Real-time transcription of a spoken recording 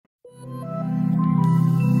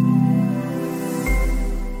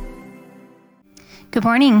Good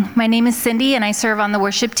morning. My name is Cindy, and I serve on the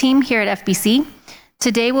worship team here at FBC.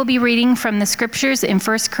 Today we'll be reading from the scriptures in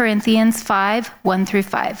 1 Corinthians 5, 1 through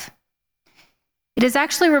 5. It is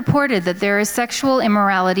actually reported that there is sexual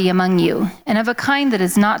immorality among you, and of a kind that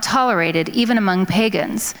is not tolerated even among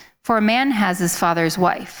pagans, for a man has his father's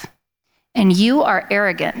wife. And you are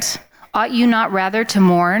arrogant. Ought you not rather to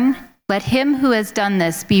mourn? Let him who has done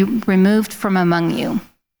this be removed from among you.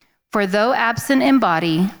 For though absent in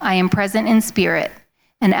body, I am present in spirit,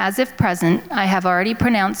 and as if present, I have already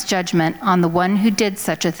pronounced judgment on the one who did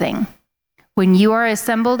such a thing. When you are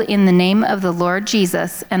assembled in the name of the Lord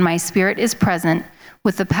Jesus, and my spirit is present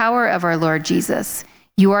with the power of our Lord Jesus,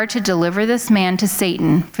 you are to deliver this man to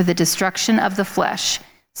Satan for the destruction of the flesh,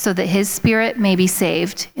 so that his spirit may be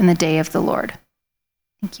saved in the day of the Lord.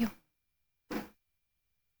 Thank you.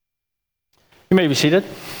 You may be seated.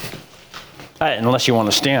 Unless you want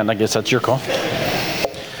to stand, I guess that's your call.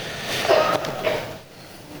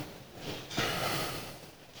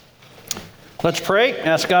 Let's pray.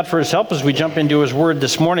 Ask God for his help as we jump into his word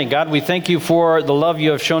this morning. God, we thank you for the love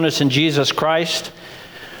you have shown us in Jesus Christ.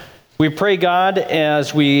 We pray, God,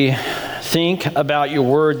 as we think about your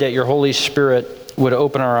word, that your Holy Spirit would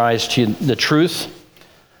open our eyes to the truth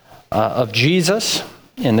of Jesus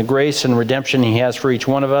and the grace and redemption he has for each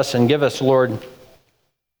one of us, and give us, Lord,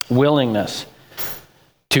 willingness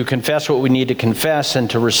to confess what we need to confess and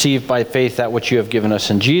to receive by faith that which you have given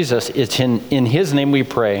us in Jesus. It's in his name we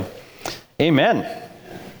pray. Amen.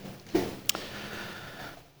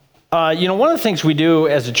 One of the things we do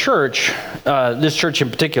as a church, this church in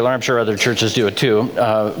particular, I'm sure other churches do it too,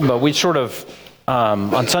 but we sort of,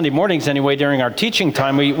 on Sunday mornings anyway, during our teaching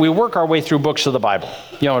time, we work our way through books of the Bible.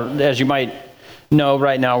 As you might know,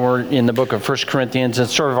 right now we're in the book of 1 Corinthians.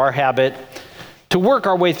 It's sort of our habit to work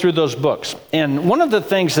our way through those books. And one of the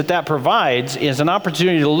things that provides is an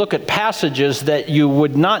opportunity to look at passages that you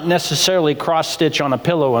would not necessarily cross-stitch on a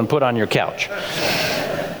pillow and put on your couch.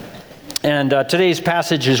 And today's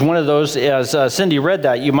passage is one of those. As Cindy read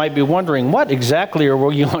that, you might be wondering, what exactly are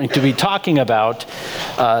we going to be talking about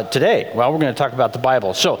today? Well, we're going to talk about the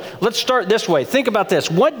Bible. So let's start this way. Think about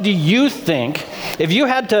this. What do you think, if you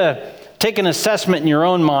had to take an assessment in your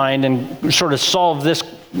own mind and sort of solve this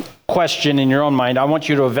question in your own mind, I want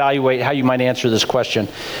you to evaluate how you might answer this question.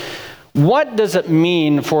 What does it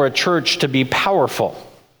mean for a church to be powerful?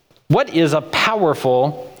 What is a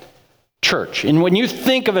powerful church? And when you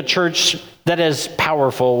think of a church that is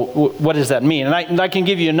powerful, what does that mean? And I can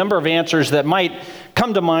give you a number of answers that might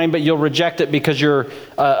come to mind, but you'll reject it because you're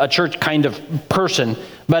a church kind of person.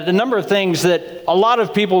 But a number of things that a lot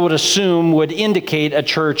of people would assume would indicate a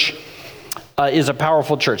church is a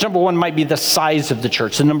powerful church. Number one might be the size of the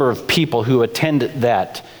church, the number of people who attend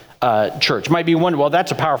that church. Might be one, well,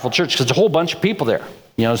 that's a powerful church because there's a whole bunch of people there.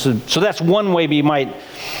 So that's one way we might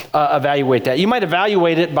evaluate that. You might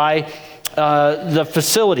evaluate it by the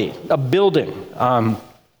facility, a building.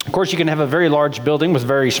 Of course, you can have a very large building with a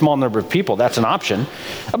very small number of people. That's an option.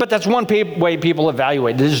 But that's one way people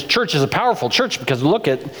evaluate it. This church is a powerful church because look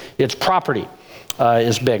at its property.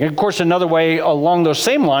 Is big. And of course, another way along those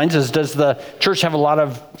same lines is, does the church have a lot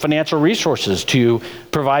of financial resources to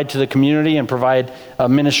provide to the community and provide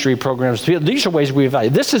ministry programs? These are ways we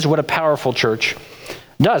evaluate. This is what a powerful church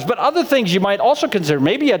does. But other things you might also consider.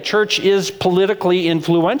 Maybe a church is politically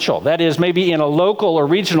influential. That is, maybe in a local or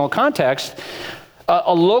regional context,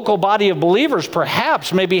 a local body of believers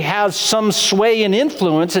perhaps maybe has some sway and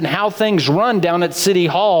influence in how things run down at City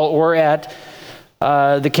Hall or at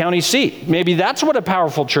the county seat. Maybe that's what a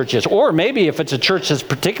powerful church is. Or maybe if it's a church that's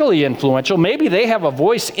particularly influential, maybe they have a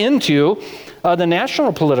voice into the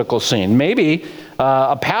national political scene. Maybe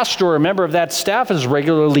a pastor or a member of that staff is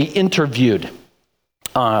regularly interviewed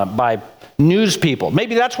by news people.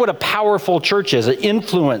 Maybe that's what a powerful church is, an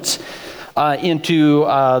influence into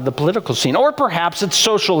the political scene. Or perhaps it's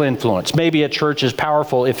social influence. Maybe a church is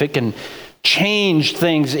powerful if it can change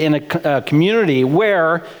things in a community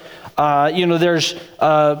where there's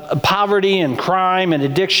poverty and crime and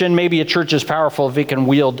addiction. Maybe a church is powerful if it can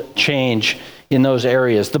wield change in those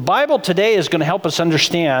areas. The Bible today is going to help us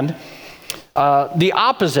understand the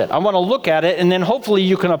opposite. I want to look at it, and then hopefully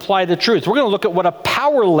you can apply the truth. We're going to look at what a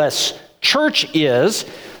powerless church is,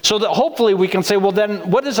 so that hopefully we can say, well, then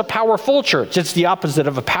what is a powerful church? It's the opposite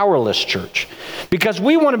of a powerless church. Because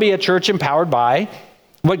we want to be a church empowered by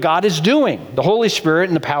what God is doing, the Holy Spirit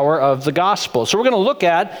and the power of the gospel. So we're going to look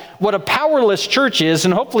at what a powerless church is,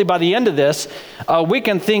 and hopefully by the end of this, we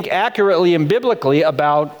can think accurately and biblically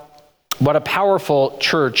about what a powerful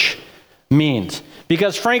church means.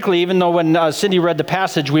 Because frankly, even though when Cindy read the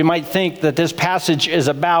passage, we might think that this passage is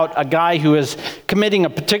about a guy who is committing a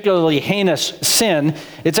particularly heinous sin,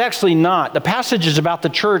 it's actually not. The passage is about the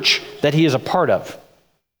church that he is a part of.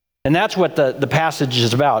 And that's what the passage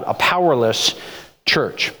is about, a powerless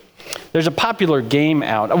church. There's a popular game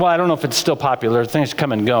out. Well, I don't know if it's still popular. Things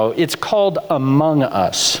come and go. It's called Among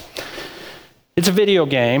Us. It's a video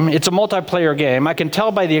game. It's a multiplayer game. I can tell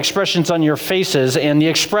by the expressions on your faces, and the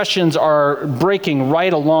expressions are breaking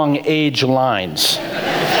right along age lines.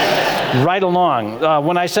 Right along.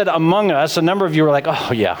 When I said Among Us, a number of you were like,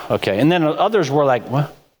 oh, yeah, okay. And then others were like,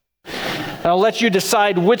 what? I'll let you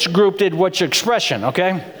decide which group did which expression,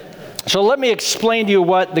 okay? So let me explain to you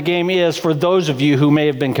what the game is for those of you who may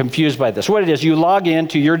have been confused by this. What it is, you log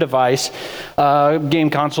into your device, game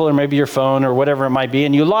console or maybe your phone or whatever it might be,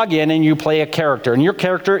 and you log in and you play a character. And your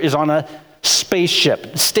character is on a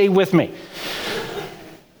spaceship. Stay with me.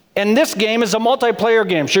 And this game is a multiplayer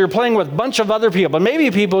game, so you're playing with a bunch of other people.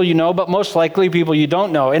 Maybe people you know, but most likely people you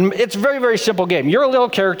don't know. And it's a very, very simple game. You're a little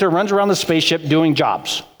character, runs around the spaceship doing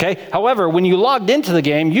jobs, okay? However, when you logged into the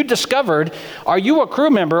game, you discovered, are you a crew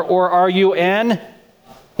member or are you an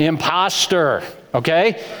imposter,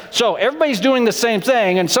 okay? So everybody's doing the same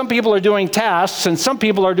thing, and some people are doing tasks, and some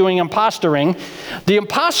people are doing impostoring. The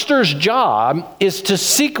imposter's job is to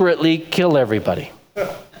secretly kill everybody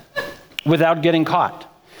without getting caught.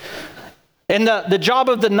 And the job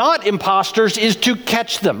of the not imposters is to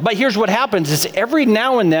catch them. But here's what happens is every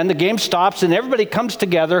now and then the game stops and everybody comes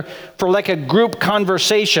together for like a group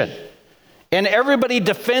conversation. And everybody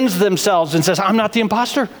defends themselves and says, I'm not the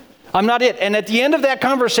imposter. I'm not it. And at the end of that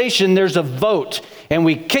conversation, there's a vote and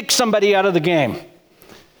we kick somebody out of the game.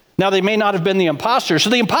 Now, they may not have been the imposter. So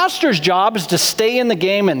the imposter's job is to stay in the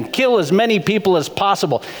game and kill as many people as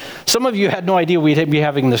possible. Some of you had no idea we'd be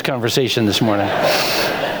having this conversation this morning.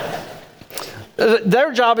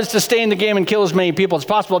 Their job is to stay in the game and kill as many people as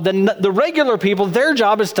possible. Then the regular people, their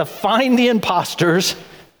job is to find the imposters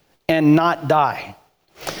and not die.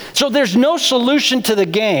 So there's no solution to the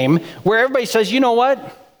game where everybody says, you know what?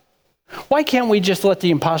 Why can't we just let the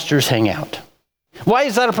imposters hang out? Why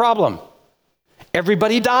is that a problem?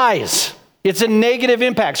 Everybody dies. It's a negative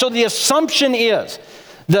impact. So the assumption is,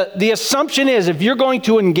 the assumption is if you're going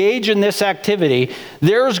to engage in this activity,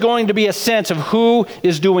 there's going to be a sense of who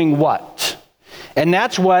is doing what. And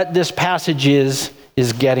that's what this passage is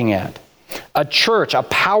getting at. A church, a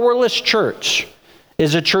powerless church,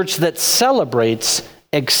 is a church that celebrates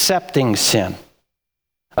accepting sin.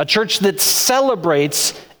 A church that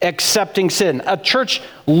celebrates accepting sin. A church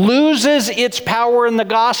loses its power in the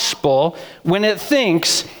gospel when it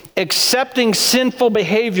thinks accepting sinful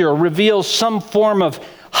behavior reveals some form of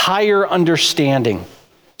higher understanding.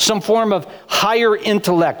 Some form of higher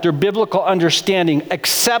intellect or biblical understanding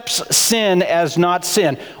accepts sin as not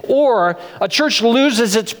sin. Or a church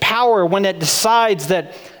loses its power when it decides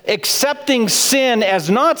that accepting sin as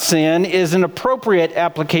not sin is an appropriate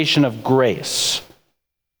application of grace.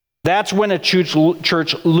 That's when a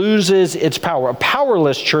church loses its power. A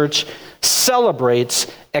powerless church celebrates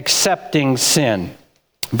accepting sin.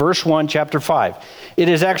 Verse 1, chapter 5. It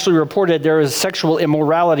is actually reported there is sexual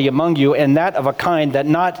immorality among you, and that of a kind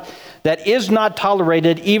that is not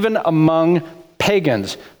tolerated even among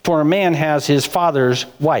pagans. For a man has his father's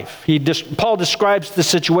wife. Paul describes the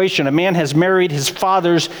situation. A man has married his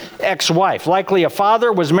father's ex-wife. Likely a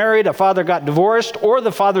father was married, a father got divorced, or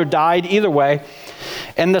the father died, either way.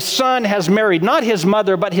 And the son has married not his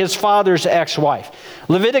mother, but his father's ex-wife.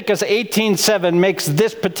 Leviticus 18:7 makes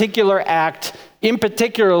this particular act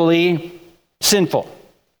particularly sinful.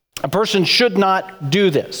 A person should not do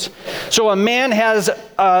this. So a man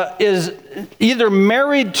is either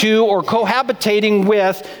married to or cohabitating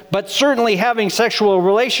with, but certainly having sexual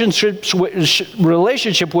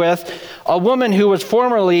relationship with a woman who was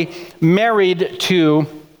formerly married to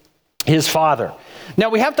his father. Now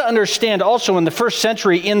we have to understand also in the first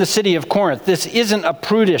century in the city of Corinth, this isn't a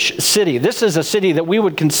prudish city. This is a city that we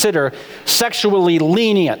would consider sexually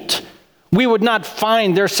lenient. We would not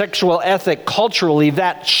find their sexual ethic culturally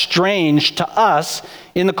that strange to us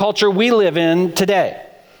in the culture we live in today.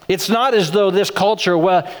 It's not as though this culture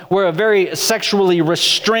were a very sexually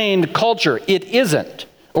restrained culture. It isn't,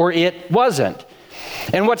 or it wasn't.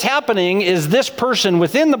 And what's happening is this person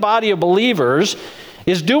within the body of believers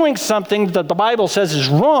is doing something that the Bible says is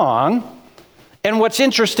wrong. And what's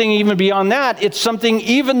interesting even beyond that, it's something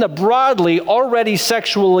even the broadly already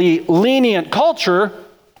sexually lenient culture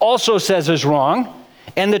also says is wrong.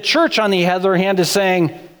 And the church, on the other hand, is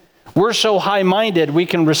saying, we're so high-minded we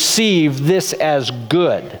can receive this as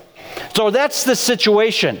good. So that's the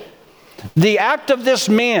situation. The act of this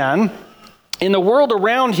man in the world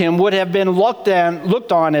around him would have been looked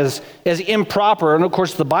on as improper. And of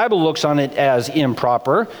course, the Bible looks on it as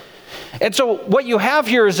improper. And so what you have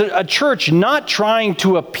here is a church not trying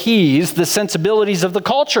to appease the sensibilities of the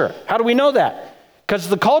culture. How do we know that? Because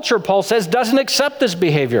the culture, Paul says, doesn't accept this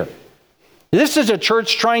behavior. This is a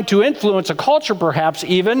church trying to influence a culture, perhaps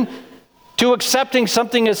even, to accepting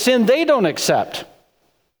something as sin they don't accept,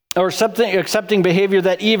 or accepting behavior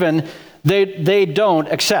that even they don't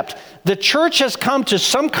accept. The church has come to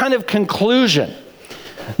some kind of conclusion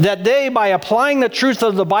that they, by applying the truth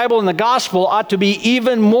of the Bible and the gospel, ought to be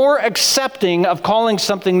even more accepting of calling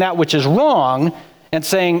something that which is wrong and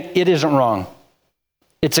saying it isn't wrong.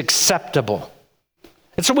 It's acceptable.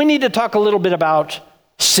 And so we need to talk a little bit about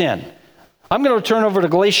sin. I'm going to turn over to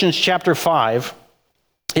Galatians chapter 5.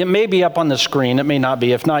 It may be up on the screen. It may not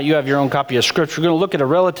be. If not, you have your own copy of Scripture. We're going to look at a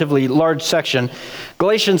relatively large section.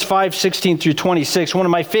 Galatians 5, 16 through 26. One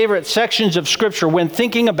of my favorite sections of Scripture when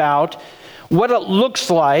thinking about what it looks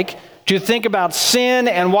like to think about sin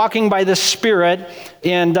and walking by the Spirit.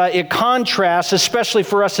 And it contrasts, especially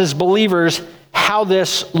for us as believers, how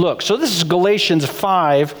this looks. So this is Galatians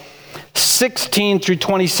 5, 16 through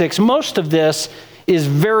 26. Most of this is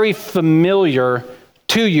very familiar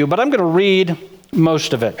to you, but I'm going to read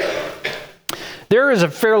most of it. There is a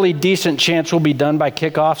fairly decent chance we'll be done by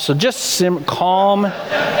kickoff, so just calm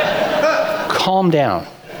down.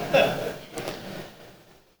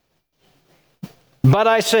 But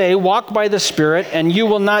I say, walk by the Spirit, and you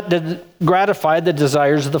will not gratify the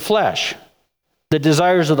desires of the flesh. The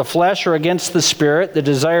desires of the flesh are against the Spirit. The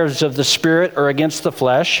desires of the Spirit are against the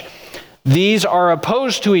flesh. These are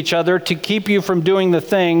opposed to each other to keep you from doing the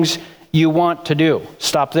things you want to do.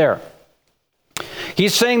 Stop there.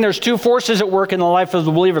 He's saying there's two forces at work in the life of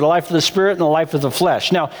the believer, the life of the Spirit and the life of the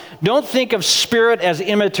flesh. Now, don't think of spirit as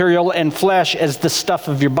immaterial and flesh as the stuff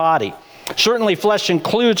of your body. Certainly flesh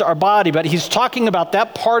includes our body, but he's talking about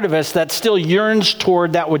that part of us that still yearns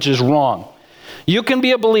toward that which is wrong. You can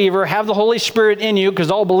be a believer, have the Holy Spirit in you, because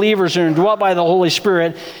all believers are indwelt by the Holy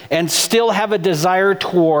Spirit, and still have a desire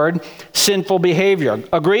toward sinful behavior.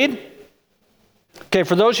 Agreed? Okay,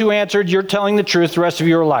 for those who answered, you're telling the truth. The rest of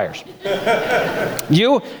you are liars.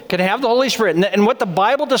 You can have the Holy Spirit. And what the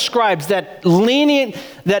Bible describes, that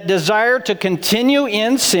desire to continue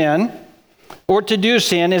in sin or to do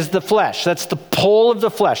sin, is the flesh. That's the pull of the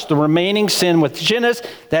flesh, the remaining sin within us.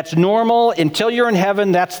 That's normal. Until you're in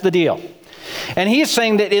heaven, that's the deal. And he's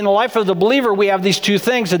saying that in the life of the believer, we have these two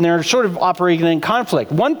things, and they're sort of operating in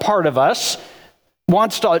conflict. One part of us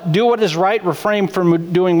wants to do what is right, refrain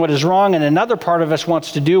from doing what is wrong, and another part of us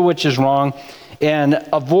wants to do what is wrong and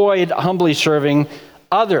avoid humbly serving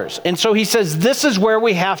others. And so he says this is where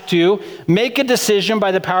we have to make a decision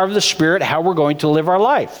by the power of the Spirit how we're going to live our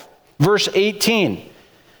life. Verse 18,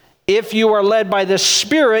 if you are led by the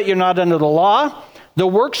Spirit, you're not under the law. The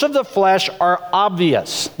works of the flesh are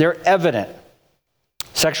obvious. They're evident.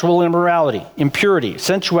 Sexual immorality, impurity,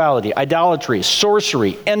 sensuality, idolatry,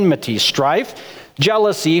 sorcery, enmity, strife,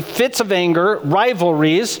 jealousy, fits of anger,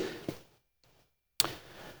 rivalries,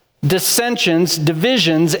 dissensions,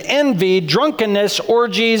 divisions, envy, drunkenness,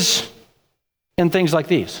 orgies, and things like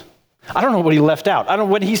these. I don't know what he left out.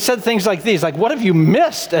 When he said things like these, like, what have you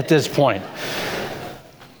missed at this point?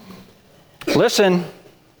 Listen,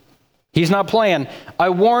 he's not playing. I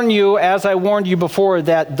warn you, as I warned you before,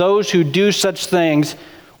 that those who do such things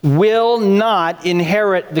will not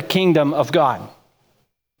inherit the kingdom of God.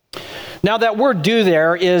 Now, that word do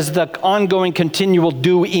there is the ongoing, continual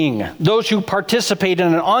doing. Those who participate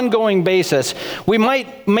in an ongoing basis, we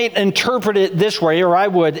might interpret it this way, or I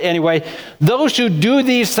would anyway. Those who do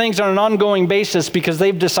these things on an ongoing basis because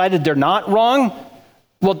they've decided they're not wrong,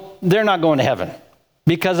 well, they're not going to heaven.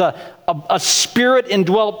 Because a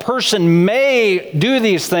Spirit-indwelt person may do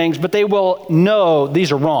these things, but they will know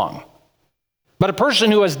these are wrong. But a person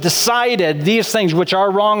who has decided these things which are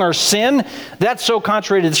wrong are sin, that's so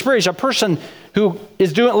contrary to the Spirit. A person who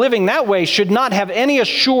is living that way should not have any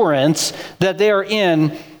assurance that they are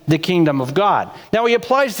in the kingdom of God. Now he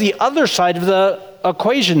applies the other side of the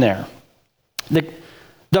equation there.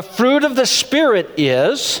 The fruit of the Spirit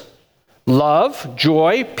is love,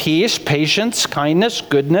 joy, peace, patience, kindness,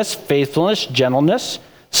 goodness, faithfulness, gentleness,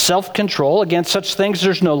 self-control. Against such things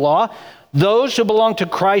there's no law. Those who belong to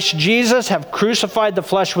Christ Jesus have crucified the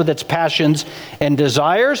flesh with its passions and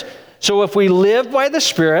desires. So if we live by the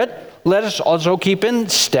Spirit, let us also keep in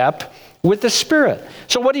step with the Spirit.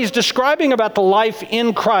 So what he's describing about the life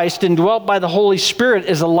in Christ indwelt by the Holy Spirit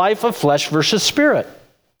is a life of flesh versus spirit.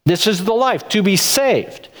 This is the life, to be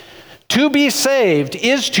saved. To be saved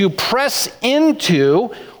is to press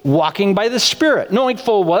into walking by the Spirit, knowing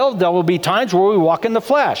full well there will be times where we walk in the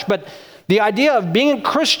flesh. But the idea of being a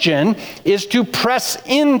Christian is to press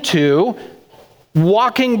into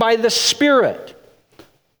walking by the Spirit.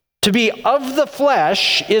 To be of the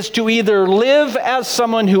flesh is to either live as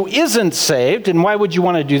someone who isn't saved, and why would you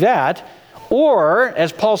want to do that? Or,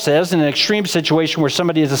 as Paul says, in an extreme situation where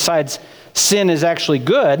somebody decides sin is actually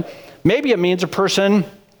good, maybe it means a person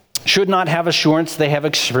should not have assurance they have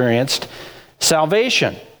experienced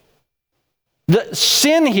salvation. The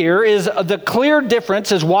sin here is the clear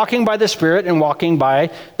difference is walking by the Spirit and walking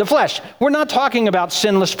by the flesh. We're not talking about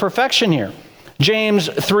sinless perfection here. James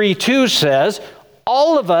 3:2 says,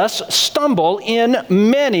 all of us stumble in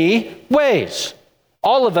many ways.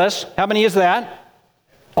 All of us, how many is that?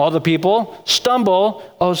 All the people stumble.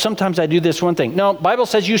 Oh, sometimes I do this one thing. No, Bible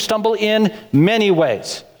says you stumble in many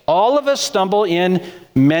ways. All of us stumble in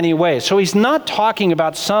many ways. So he's not talking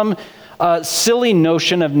about some silly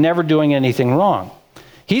notion of never doing anything wrong.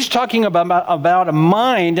 He's talking about a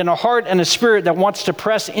mind and a heart and a spirit that wants to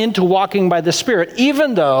press into walking by the Spirit,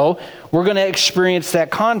 even though we're going to experience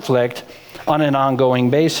that conflict on an ongoing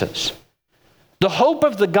basis. The hope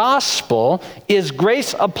of the gospel is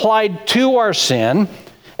grace applied to our sin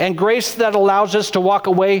and grace that allows us to walk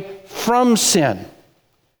away from sin.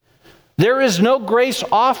 There is no grace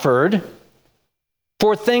offered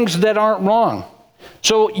for things that aren't wrong.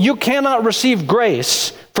 So you cannot receive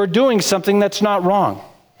grace for doing something that's not wrong.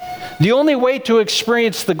 The only way to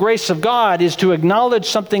experience the grace of God is to acknowledge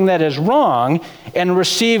something that is wrong and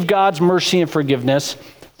receive God's mercy and forgiveness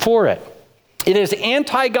for it. It is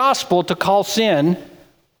anti-gospel to call sin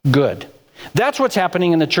good. That's what's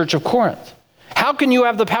happening in the church of Corinth. How can you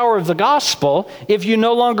have the power of the gospel if you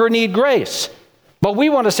no longer need grace? But we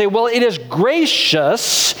want to say, well, it is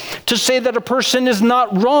gracious to say that a person is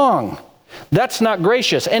not wrong. That's not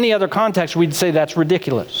gracious. Any other context, we'd say that's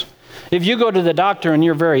ridiculous. If you go to the doctor and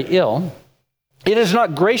you're very ill, it is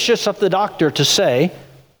not gracious of the doctor to say,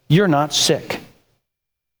 you're not sick.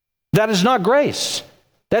 That is not grace.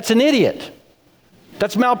 That's an idiot.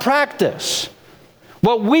 That's malpractice.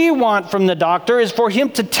 What we want from the doctor is for him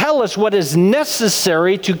to tell us what is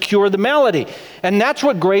necessary to cure the malady. And that's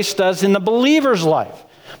what grace does in the believer's life.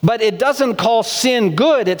 But it doesn't call sin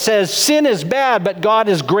good. It says sin is bad, but God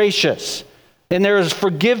is gracious. And there is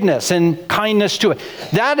forgiveness and kindness to it.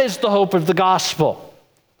 That is the hope of the gospel.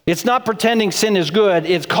 It's not pretending sin is good.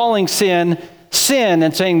 It's calling sin, sin,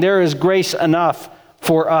 and saying there is grace enough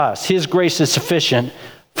for us. His grace is sufficient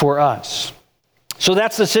for us. So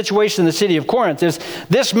that's the situation in the city of Corinth. Is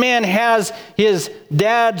this man has his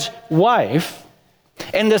dad's wife,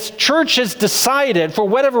 and this church has decided, for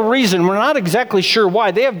whatever reason, we're not exactly sure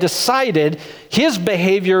why, they have decided his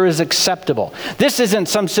behavior is acceptable. This isn't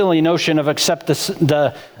some silly notion of accept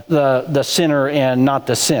the sinner and not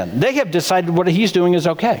the sin. They have decided what he's doing is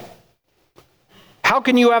okay. How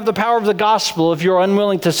can you have the power of the gospel if you're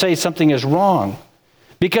unwilling to say something is wrong?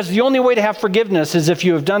 Because the only way to have forgiveness is if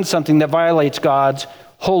you have done something that violates God's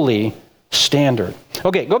holy standard.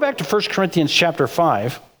 Okay, go back to 1 Corinthians chapter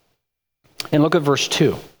 5 and look at verse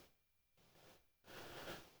 2.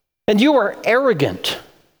 And you are arrogant.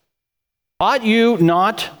 Ought you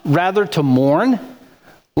not rather to mourn?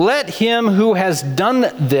 Let him who has done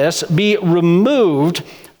this be removed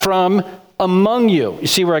from among you. You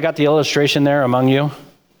see where I got the illustration there, among you?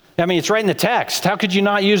 I mean, it's right in the text. How could you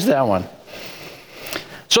not use that one?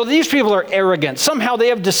 So these people are arrogant. Somehow they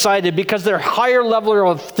have decided, because their higher level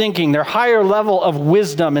of thinking, their higher level of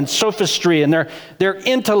wisdom and sophistry and their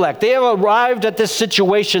intellect, they have arrived at this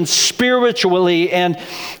situation spiritually and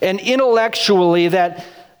intellectually that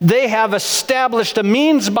they have established a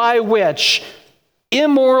means by which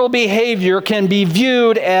immoral behavior can be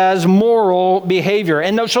viewed as moral behavior.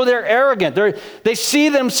 And so they're arrogant. They see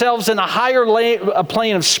themselves in a higher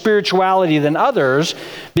plane of spirituality than others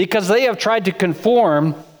because they have tried to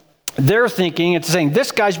conform their thinking into saying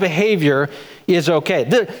this guy's behavior is okay.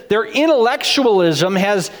 Their intellectualism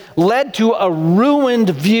has led to a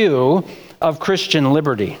ruined view of Christian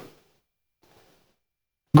liberty.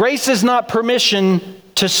 Grace is not permission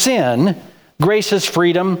to sin. Grace is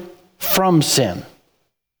freedom from sin.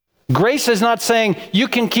 Grace is not saying you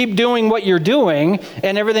can keep doing what you're doing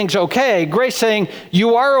and everything's okay. Grace saying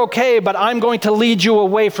you are okay, but I'm going to lead you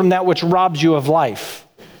away from that which robs you of life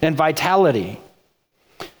and vitality.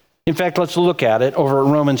 In fact, let's look at it over at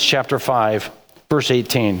Romans chapter 5, verse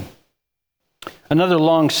 18. Another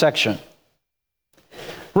long section.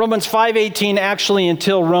 Romans 5:18 actually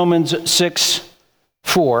until Romans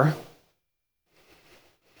 6:4.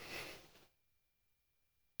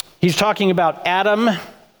 He's talking about Adam.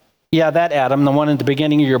 Yeah, that Adam, the one at the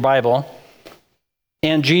beginning of your Bible.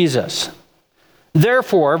 and Jesus.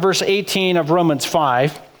 Therefore, verse 18 of Romans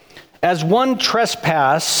 5, as one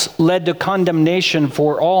trespass led to condemnation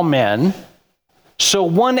for all men, so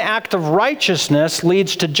one act of righteousness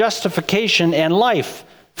leads to justification and life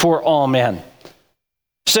for all men.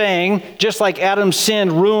 Saying, just like Adam's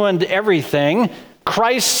sin ruined everything,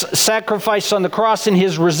 Christ's sacrifice on the cross and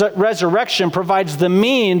his resurrection provides the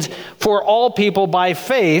means for all people by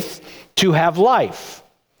faith to have life.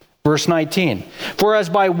 Verse 19, for as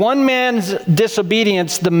by one man's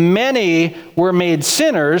disobedience the many were made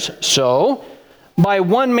sinners, so by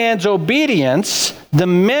one man's obedience the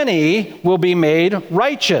many will be made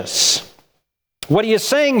righteous. What he is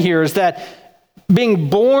saying here is that being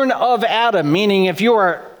born of Adam, meaning if you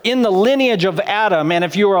are in the lineage of Adam, and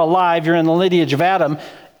if you are alive, you're in the lineage of Adam,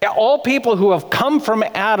 all people who have come from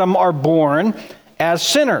Adam are born as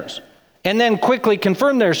sinners, and then quickly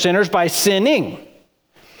confirm their sinners by sinning.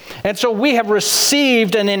 And so we have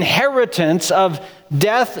received an inheritance of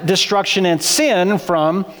death, destruction, and sin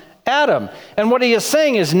from Adam. And what he is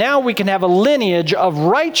saying is now we can have a lineage of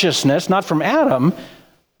righteousness, not from Adam,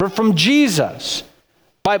 but from Jesus.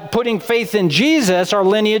 By putting faith in Jesus, our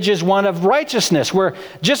lineage is one of righteousness, where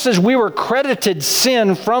just as we were credited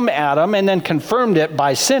sin from Adam and then confirmed it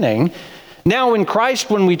by sinning, now in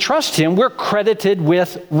Christ, when we trust him, we're credited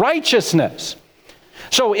with righteousness.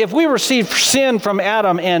 So if we received sin from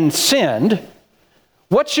Adam and sinned,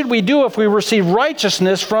 what should we do if we receive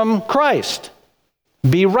righteousness from Christ?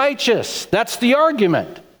 Be righteous. That's the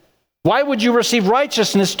argument. Why would you receive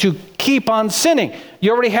righteousness to keep on sinning?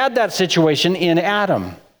 You already had that situation in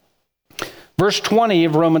Adam. Verse 20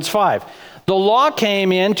 of Romans 5. The law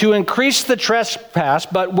came in to increase the trespass,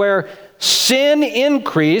 but where sin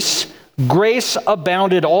increased, grace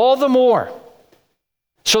abounded all the more.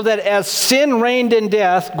 So that as sin reigned in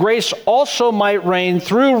death, grace also might reign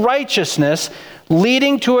through righteousness,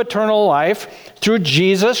 leading to eternal life through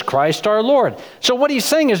Jesus Christ our Lord. So what he's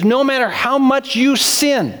saying is no matter how much you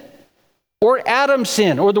sin, or Adam's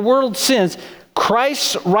sin, or the world's sins,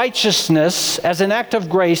 Christ's righteousness as an act of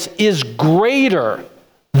grace is greater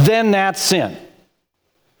than that sin.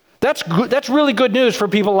 That's really good news for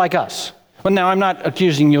people like us. Well, now I'm not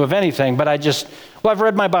accusing you of anything, but I've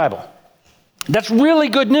read my Bible. That's really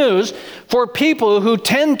good news for people who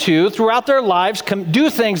tend to, throughout their lives, do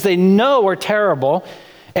things they know are terrible,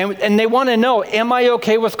 and they want to know, am I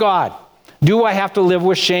okay with God? Do I have to live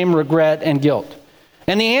with shame, regret, and guilt?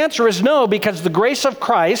 And the answer is no, because the grace of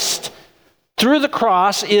Christ through the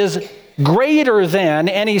cross is greater than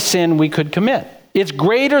any sin we could commit. It's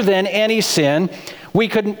greater than any sin we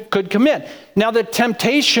could commit. Now the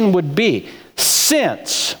temptation would be,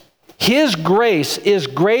 since his grace is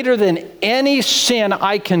greater than any sin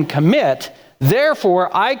I can commit, therefore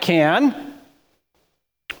I can,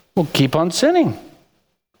 keep on sinning.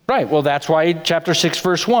 Right, well that's why chapter 6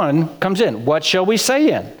 verse 1 comes in. What shall we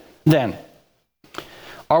say then?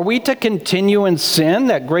 Are we to continue in sin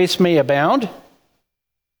that grace may abound?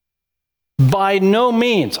 By no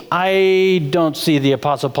means. I don't see the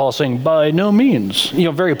Apostle Paul saying, by no means,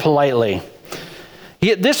 very politely.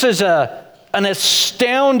 This is an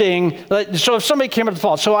astounding, so if somebody came up to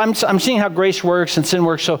Paul, so I'm seeing how grace works and sin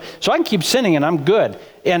works, so I can keep sinning and I'm good.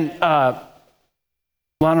 And, I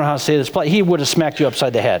don't know how to say this, but he would have smacked you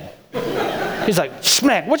upside the head. He's like,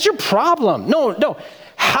 smack, what's your problem? No.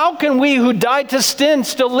 How can we who died to sin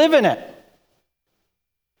still live in it?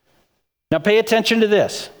 Now pay attention to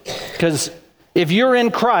this, because if you're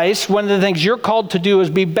in Christ, one of the things you're called to do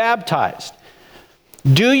is be baptized.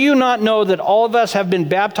 Do you not know that all of us have been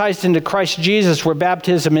baptized into Christ Jesus, were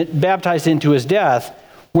baptized into his death,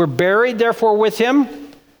 we're buried therefore with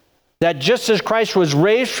him, that just as Christ was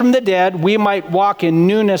raised from the dead, we might walk in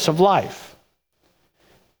newness of life.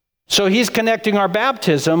 So he's connecting our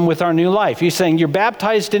baptism with our new life. He's saying you're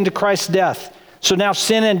baptized into Christ's death. So now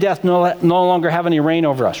sin and death no longer have any reign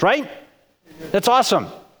over us, right? That's awesome.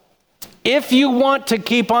 If you want to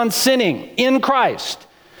keep on sinning in Christ,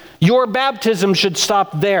 your baptism should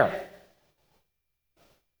stop there.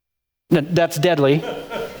 That's deadly.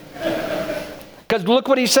 Because look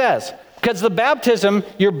what he says. Because the baptism,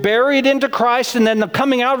 you're buried into Christ, and then the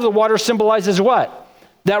coming out of the water symbolizes what?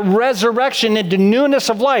 That resurrection into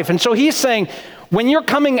newness of life. And so he's saying, when you're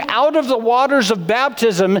coming out of the waters of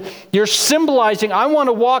baptism, you're symbolizing, I want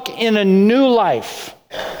to walk in a new life.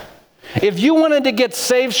 If you wanted to get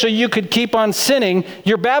saved so you could keep on sinning,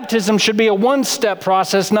 your baptism should be a one-step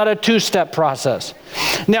process, not a two-step process.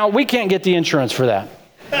 Now, we can't get the insurance for that.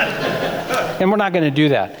 And we're not going to do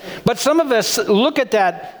that. But some of us look at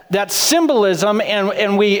that that symbolism,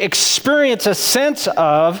 and we experience a sense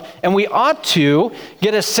of, and we ought to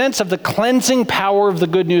get a sense of the cleansing power of the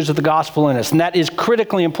good news of the gospel in us. And that is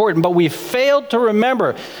critically important. But we failed to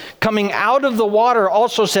remember coming out of the water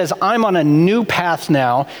also says, I'm on a new path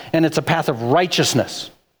now, and it's a path of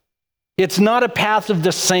righteousness. It's not a path of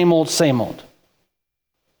the same old, same old.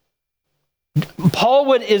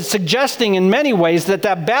 Paul is suggesting in many ways that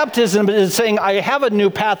baptism is saying, I have a new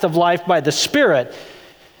path of life by the Spirit.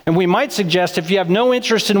 And we might suggest if you have no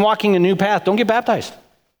interest in walking a new path, don't get baptized.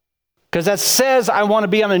 Because that says I want to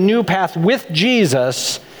be on a new path with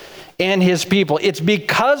Jesus and his people. It's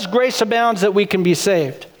because grace abounds that we can be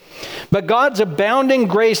saved. But God's abounding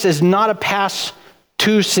grace is not a pass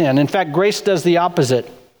to sin. In fact, grace does the opposite.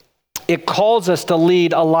 It calls us to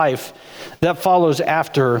lead a life that follows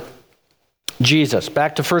after Jesus.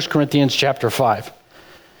 Back to 1 Corinthians chapter 5.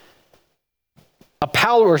 A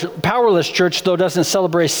powerless church, though, doesn't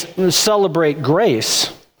celebrate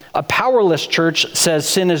grace. A powerless church says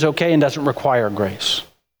sin is okay and doesn't require grace.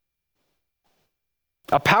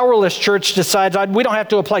 A powerless church decides we don't have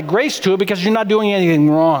to apply grace to it because you're not doing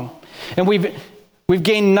anything wrong. And we've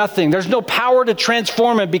gained nothing. There's no power to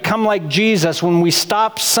transform and become like Jesus when we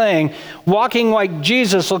stop saying walking like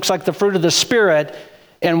Jesus looks like the fruit of the Spirit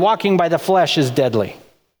and walking by the flesh is deadly.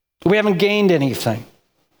 We haven't gained anything.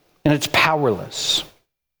 And it's powerless.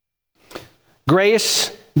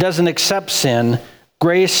 Grace doesn't accept sin.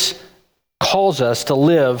 Grace calls us to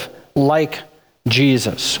live like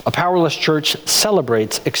Jesus. A powerless church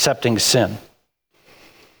celebrates accepting sin.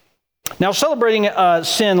 Now, celebrating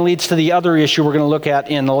sin leads to the other issue we're going to look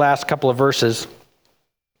at in the last couple of verses.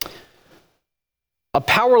 A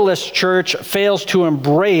powerless church fails to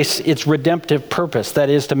embrace its redemptive purpose,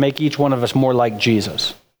 that is, to make each one of us more like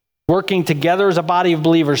Jesus. Working together as a body of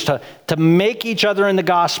believers to make each other in the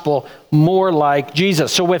gospel more like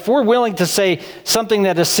Jesus. So if we're willing to say something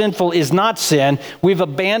that is sinful is not sin, we've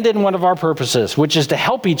abandoned one of our purposes, which is to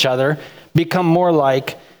help each other become more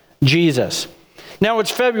like Jesus. Now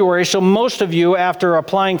it's February, so most of you, after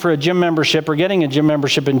applying for a gym membership or getting a gym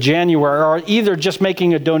membership in January, are either just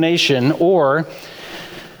making a donation or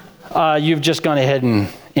you've just gone ahead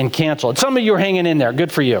and canceled. Some of you are hanging in there.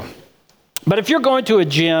 Good for you. But if you're going to a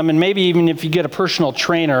gym, and maybe even if you get a personal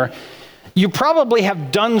trainer, you probably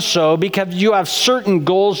have done so because you have certain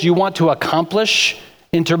goals you want to accomplish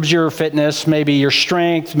in terms of your fitness, maybe your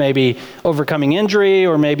strength, maybe overcoming injury,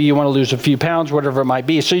 or maybe you want to lose a few pounds, whatever it might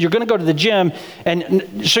be. So you're going to go to the gym,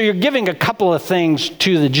 and so you're giving a couple of things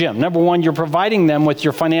to the gym. Number one, you're providing them with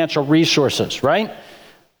your financial resources, right?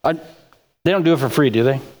 They don't do it for free, do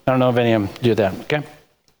they? I don't know if any of them do that, okay?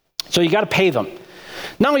 So you got to pay them.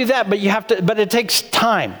 Not only that, but it takes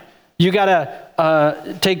time. You got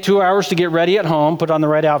to take 2 hours to get ready at home, put on the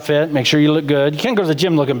right outfit, make sure you look good. You can't go to the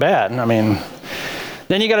gym looking bad. I mean,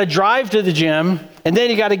 then you got to drive to the gym, and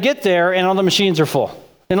then you got to get there, and all the machines are full,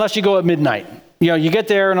 unless you go at midnight. You know, you get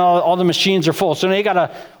there, and all the machines are full. So now you got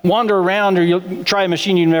to wander around, or you'll try a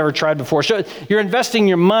machine you've never tried before. So you're investing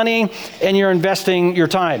your money, and you're investing your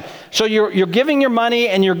time. So you're giving your money,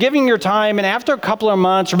 and you're giving your time, and after a couple of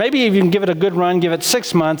months, or maybe even give it a good run, give it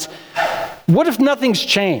 6 months, what if nothing's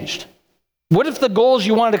changed? What if the goals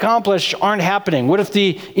you wanted to accomplish aren't happening? What if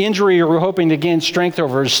the injury you were hoping to gain strength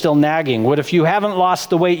over is still nagging? What if you haven't lost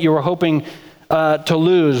the weight you were hoping to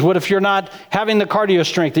lose? What if you're not having the cardio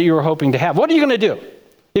strength that you were hoping to have? What are you going to do?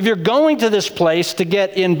 If you're going to this place to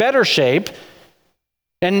get in better shape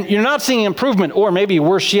and you're not seeing improvement, or maybe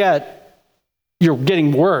worse yet, you're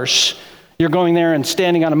getting worse, you're going there and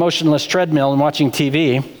standing on a motionless treadmill and watching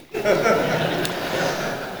TV.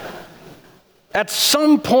 At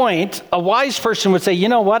some point, a wise person would say, you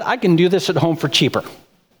know what? I can do this at home for cheaper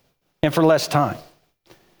and for less time.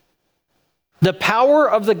 The power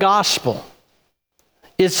of the gospel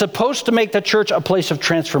is supposed to make the church a place of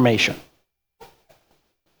transformation.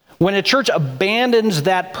 When a church abandons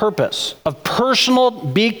that purpose of personal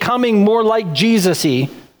becoming more like Jesus-y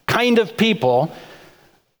kind of people,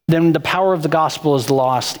 then the power of the gospel is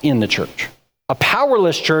lost in the church. A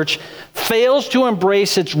powerless church fails to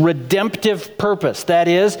embrace its redemptive purpose. That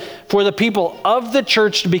is, for the people of the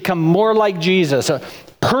church to become more like Jesus,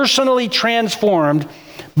 personally transformed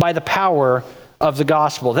by the power of the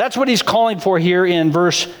gospel. That's what he's calling for here in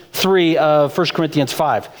verse 3 of 1 Corinthians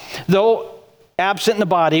 5. Though absent in the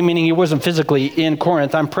body, meaning he wasn't physically in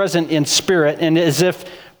Corinth, I'm present in spirit, and as if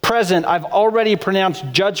present, I've already pronounced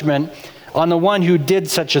judgment on the one who did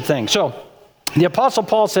such a thing. So, the Apostle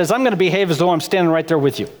Paul says, I'm going to behave as though I'm standing right there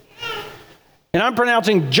with you. And I'm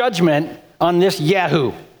pronouncing judgment on this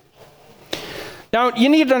Yahoo. Now, you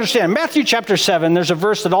need to understand, Matthew chapter 7, there's a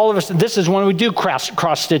verse that all of us, this is when we do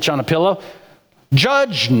cross-stitch on a pillow.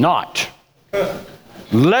 Judge not,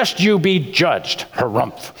 lest you be judged.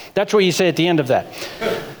 Harumph. That's what you say at the end of that.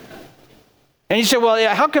 And you say, well,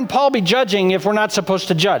 yeah, how can Paul be judging if we're not supposed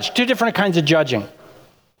to judge? Two different kinds of judging.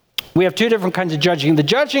 We have two different kinds of judging. The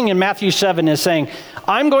judging in Matthew 7 is saying,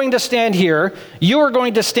 I'm going to stand here, you are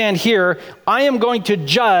going to stand here, I am going to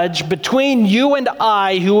judge between you and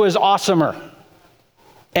I who is awesomer.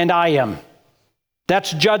 And I am.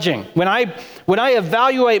 That's judging. When I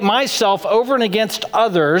evaluate myself over and against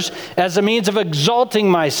others as a means of exalting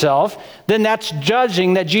myself, then that's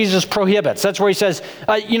judging that Jesus prohibits. That's where he says,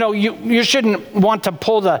 you shouldn't want to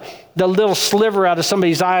pull the little sliver out of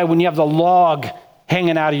somebody's eye when you have the log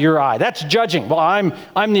hanging out of your eye. That's judging. Well,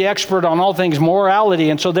 I'm the expert on all things morality,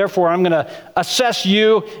 and so therefore I'm going to assess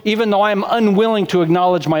you even though I'm unwilling to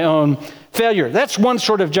acknowledge my own failure. That's one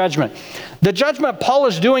sort of judgment. The judgment Paul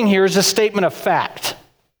is doing here is a statement of fact.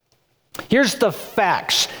 Here's the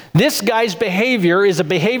facts. This guy's behavior is a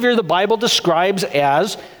behavior the Bible describes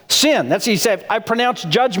as sin. That's what he said. I pronounce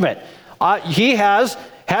judgment. He has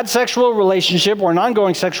had sexual relationship or an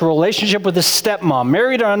ongoing sexual relationship with his stepmom.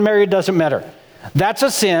 Married or unmarried, doesn't matter. That's a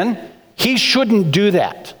sin. He shouldn't do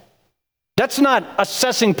that. That's not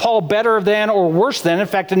assessing Paul better than or worse than. In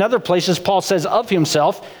fact, in other places, Paul says of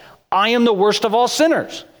himself, I am the worst of all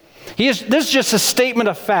sinners. This is just a statement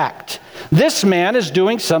of fact. This man is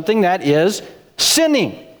doing something that is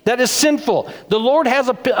sinning, that is sinful. The Lord has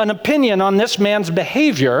an opinion on this man's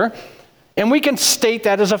behavior, and we can state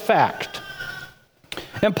that as a fact.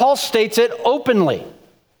 And Paul states it openly,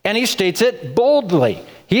 and he states it boldly.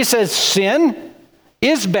 He says sin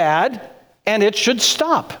is bad, and it should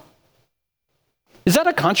stop. Is that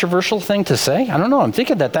a controversial thing to say? I don't know. I'm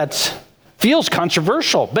thinking that feels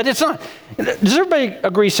controversial, but it's not. Does everybody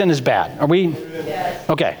agree sin is bad? Are we? Yes.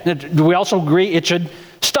 Okay. Do we also agree it should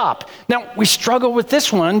stop? Now, we struggle with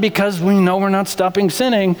this one because we know we're not stopping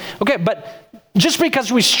sinning. Okay, but just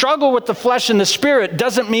because we struggle with the flesh and the spirit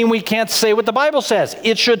doesn't mean we can't say what the Bible says.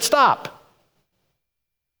 It should stop.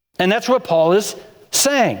 And that's what Paul is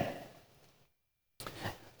saying.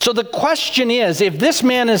 So the question is, if this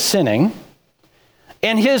man is sinning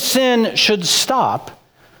and his sin should stop,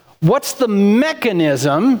 what's the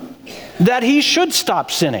mechanism that he should stop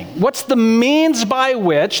sinning? What's the means by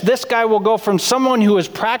which this guy will go from someone who is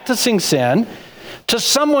practicing sin to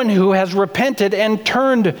someone who has repented and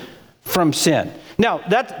turned from sin? Now,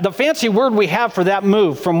 that's the fancy word we have for that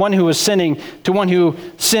move from one who is sinning to one who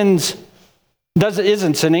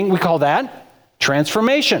isn't sinning, we call that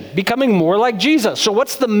transformation, becoming more like Jesus. So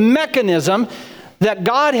what's the mechanism that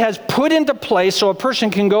God has put into place so a person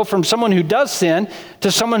can go from someone who does sin to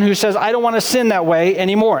someone who says, I don't want to sin that way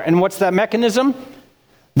anymore? And what's that mechanism?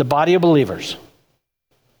 The body of believers.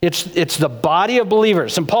 It's the body of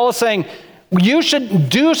believers. And Paul is saying, you should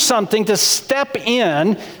do something to step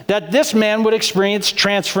in that this man would experience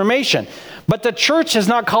transformation. But the church has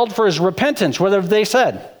not called for his repentance. What have they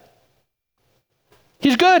said?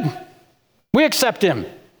 He's good. We accept him.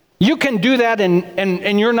 You can do that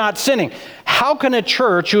and you're not sinning. How can a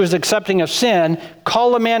church who is accepting of sin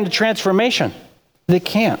call a man to transformation? They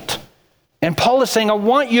can't. And Paul is saying, I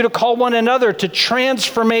want you to call one another to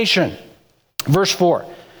transformation. Verse 4,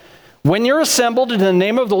 when you're assembled in the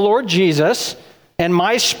name of the Lord Jesus, and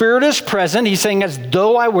my spirit is present, he's saying, as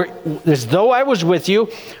though I was with you,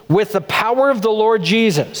 with the power of the Lord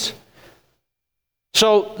Jesus.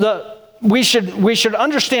 So we should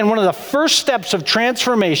understand one of the first steps of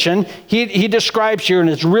transformation he describes here, and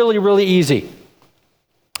it's really, really easy.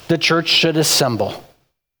 The church should assemble.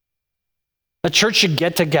 The church should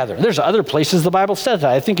get together. There's other places the Bible says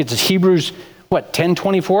that. I think it's Hebrews,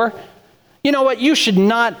 10:24? You know what? You should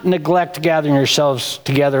not neglect gathering yourselves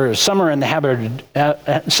together as some are in the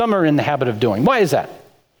habit of doing. Why is that?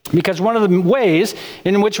 Because one of the ways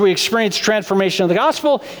in which we experience transformation of the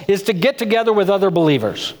gospel is to get together with other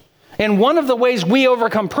believers. And one of the ways we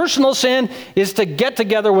overcome personal sin is to get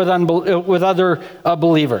together with other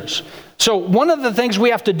believers. So one of the things we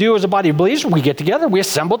have to do as a body of believers, we get together, we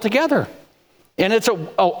assemble together. And it's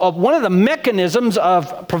one of the mechanisms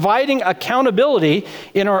of providing accountability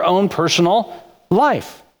in our own personal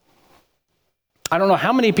life. I don't know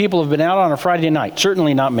how many people have been out on a Friday night,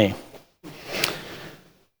 certainly not me.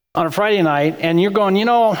 On a Friday night, and you're going,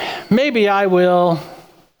 maybe I will,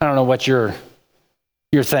 I don't know what your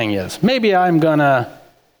thing is. Maybe I'm gonna,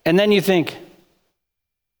 and then you think,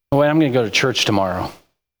 oh wait, I'm gonna go to church tomorrow.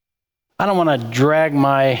 I don't want to drag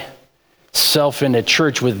myself into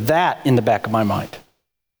church with that in the back of my mind.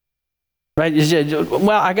 Right?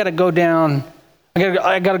 Well, I got to go down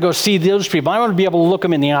I got to go see those people. I want to be able to look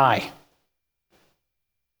them in the eye.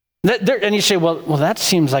 And you say, well, that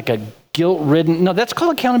seems like a guilt-ridden. No, that's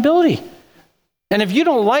called accountability. And if you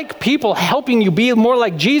don't like people helping you be more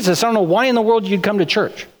like Jesus, I don't know why in the world you'd come to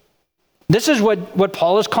church. This is what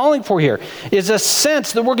Paul is calling for here, is a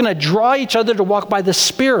sense that we're going to draw each other to walk by the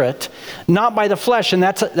Spirit, not by the flesh, and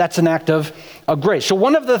that's an act of grace. So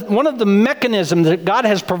one of the mechanisms that God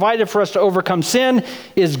has provided for us to overcome sin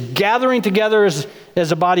is gathering together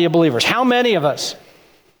as a body of believers. How many of us,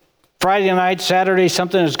 Friday night, Saturday,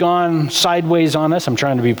 something has gone sideways on us, I'm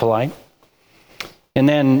trying to be polite, and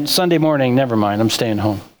then Sunday morning, never mind, I'm staying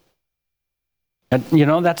home. And,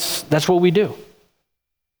 that's what we do.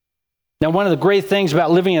 Now, one of the great things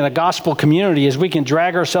about living in a gospel community is we can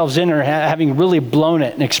drag ourselves in or having really blown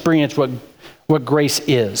it and experience what grace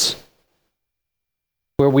is,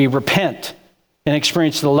 where we repent and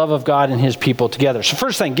experience the love of God and his people together. So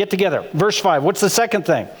first thing, get together. Verse 5, what's the second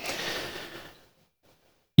thing?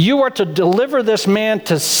 You are to deliver this man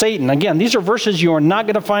to Satan. Again, these are verses you are not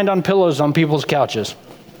going to find on pillows on people's couches.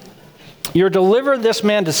 You're to deliver this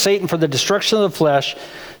man to Satan for the destruction of the flesh,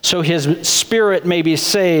 so his spirit may be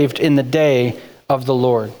saved in the day of the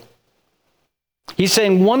Lord. He's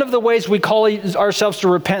saying one of the ways we call ourselves to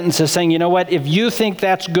repentance is saying, you know what, if you think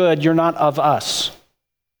that's good, you're not of us.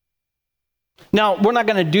 Now, we're not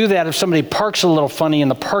going to do that if somebody parks a little funny in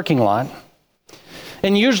the parking lot.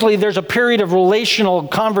 And usually there's a period of relational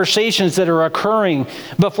conversations that are occurring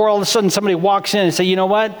before all of a sudden somebody walks in and say, you know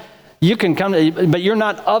what? You can come, but you're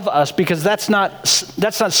not of us, because that's not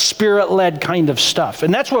spirit-led kind of stuff.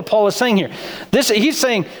 And that's what Paul is saying here. He's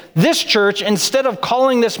saying this church, instead of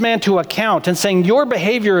calling this man to account and saying your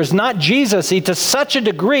behavior is not Jesus-y to such a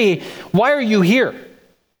degree, why are you here?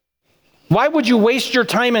 Why would you waste your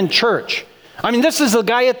time in church? I mean, this is the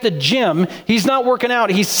guy at the gym. He's not working out.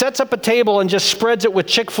 He sets up a table and just spreads it with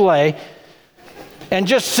Chick-fil-A and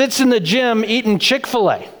just sits in the gym eating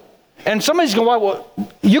Chick-fil-A. And somebody's going, well,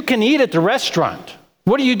 you can eat at the restaurant.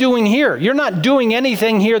 What are you doing here? You're not doing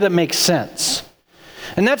anything here that makes sense.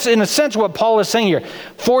 And that's, in a sense, what Paul is saying here.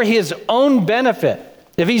 For his own benefit,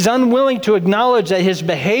 if he's unwilling to acknowledge that his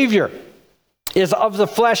behavior is of the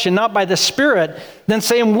flesh and not by the Spirit, then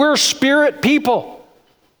saying, we're spirit people.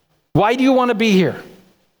 Why do you want to be here?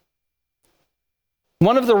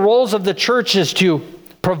 One of the roles of the church is to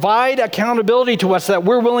provide accountability to us, that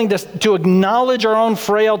we're willing to acknowledge our own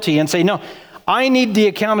frailty and say, no, I need the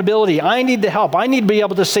accountability. I need the help. I need to be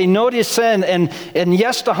able to say no to sin and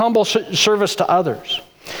yes to humble service to others.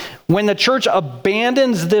 When the church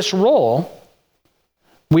abandons this role,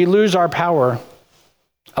 we lose our power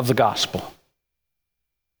of the gospel,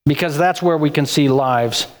 because that's where we can see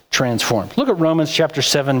lives transformed. Look at Romans chapter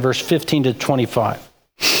 7, verse 15 to 25.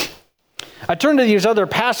 I turn to these other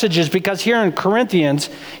passages because here in Corinthians,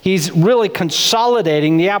 he's really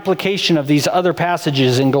consolidating the application of these other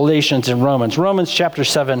passages in Galatians and Romans. Romans chapter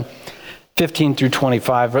 7, 15 through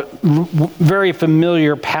 25, a very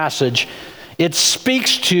familiar passage. It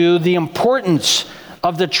speaks to the importance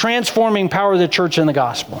of the transforming power of the church in the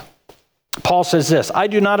gospel. Paul says this, I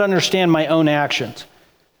do not understand my own actions.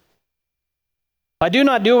 I do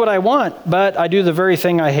not do what I want, but I do the very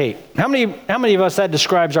thing I hate. How many of us that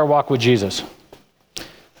describes our walk with Jesus?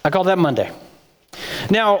 I call that Monday.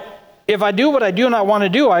 Now, if I do what I do not want to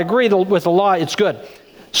do, I agree with the law, it's good.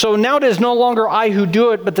 So now it is no longer I who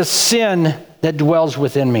do it, but the sin that dwells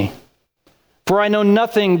within me. For I know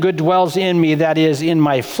nothing good dwells in me, that is, in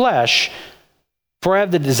my flesh. For I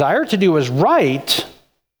have the desire to do what is right,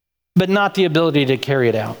 but not the ability to carry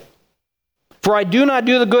it out. For I do not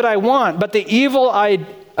do the good I want, but the evil I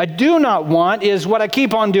do not want is what I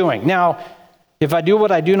keep on doing. Now, if I do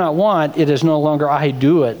what I do not want, it is no longer I who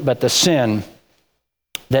do it, but the sin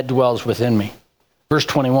that dwells within me. Verse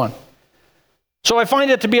 21. So I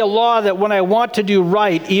find it to be a law that when I want to do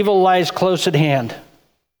right, evil lies close at hand.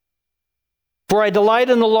 For I delight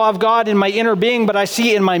in the law of God in my inner being, but I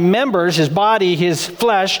see in my members, his body, his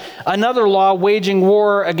flesh, another law waging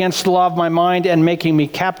war against the law of my mind and making me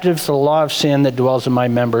captive to the law of sin that dwells in my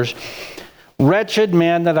members. Wretched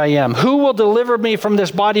man that I am, who will deliver me from this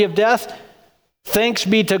body of death? Thanks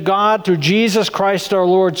be to God through Jesus Christ our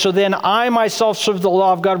Lord. So then I myself serve the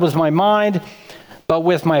law of God with my mind, but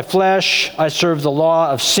with my flesh I serve the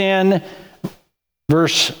law of sin.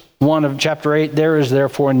 Verse 1 of chapter 8, there is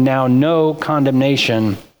therefore now no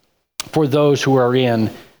condemnation for those who are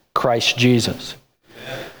in Christ Jesus.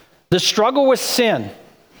 The struggle with sin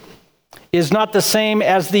is not the same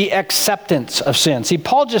as the acceptance of sin. See,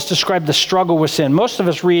 Paul just described the struggle with sin. Most of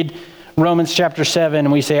us read Romans chapter 7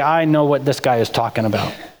 and we say, I know what this guy is talking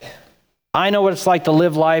about. I know what it's like to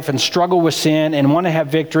live life and struggle with sin and want to have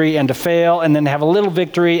victory and to fail and then have a little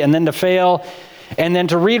victory and then to fail. And then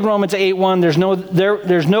to read Romans 8:1,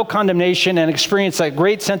 there's no condemnation and experience that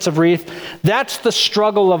great sense of relief. That's the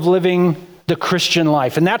struggle of living the Christian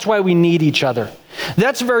life. And that's why we need each other.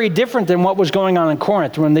 That's very different than what was going on in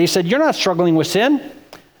Corinth when they said, you're not struggling with sin.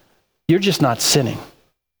 You're just not sinning.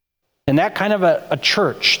 And that kind of a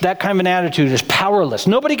church, that kind of an attitude is powerless.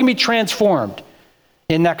 Nobody can be transformed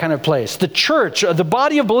in that kind of place. The church, the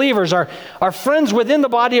body of believers, are friends within the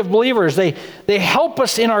body of believers. They help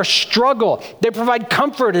us in our struggle. They provide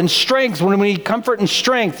comfort and strength when we need comfort and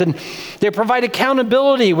strength. And they provide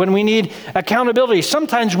accountability when we need accountability.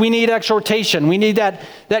 Sometimes we need exhortation. We need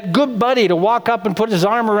that good buddy to walk up and put his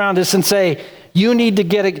arm around us and say, you need to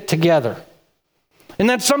get it together. And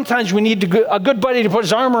then sometimes we need a good buddy to put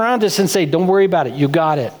his arm around us and say, don't worry about it. You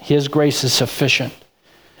got it. His grace is sufficient.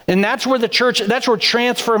 And that's where the church, that's where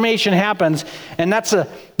transformation happens. And that's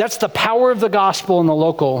the power of the gospel in the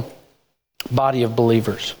local body of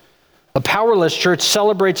believers. A powerless church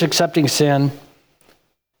celebrates accepting sin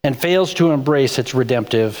and fails to embrace its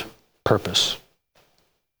redemptive purpose.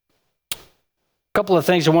 A couple of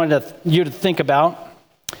things I wanted you to think about.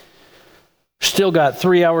 Still got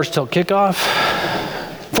 3 hours till kickoff.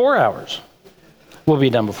 4 hours. We'll be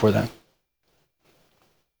done before then.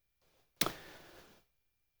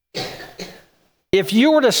 If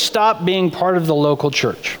you were to stop being part of the local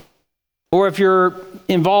church, or if your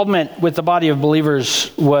involvement with the body of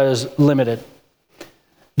believers was limited,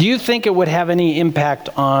 do you think it would have any impact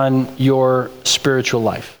on your spiritual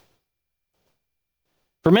life?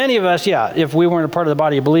 For many of us, yeah, if we weren't a part of the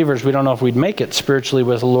body of believers, we don't know if we'd make it spiritually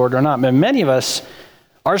with the Lord or not. But many of us,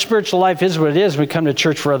 our spiritual life is what it is. We come to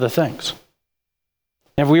church for other things.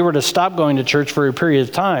 And if we were to stop going to church for a period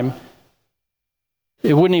of time,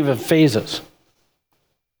 it wouldn't even faze us.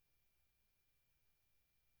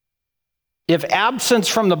 If absence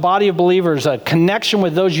from the body of believers, a connection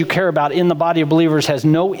with those you care about in the body of believers has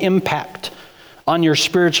no impact on your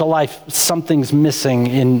spiritual life, something's missing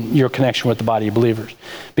in your connection with the body of believers.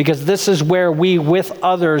 Because this is where we, with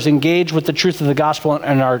others, engage with the truth of the gospel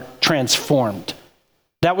and are transformed.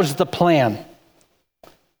 That was the plan.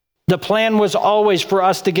 The plan was always for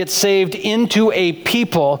us to get saved into a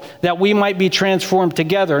people that we might be transformed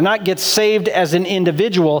together, not get saved as an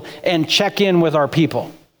individual and check in with our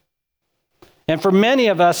people. And for many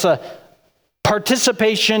of us,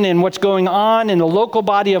 participation in what's going on in the local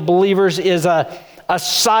body of believers is a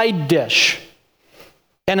side dish.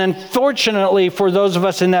 And unfortunately, for those of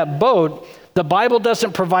us in that boat, the Bible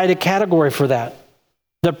doesn't provide a category for that.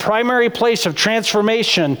 The primary place of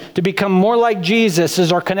transformation to become more like Jesus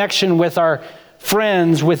is our connection with our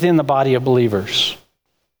friends within the body of believers.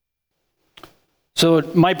 So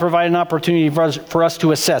it might provide an opportunity for us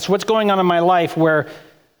to assess what's going on in my life where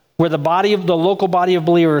the local body of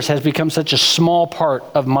believers has become such a small part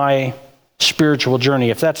of my spiritual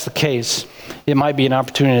journey. If that's the case, it might be an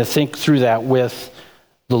opportunity to think through that with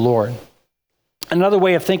the Lord. Another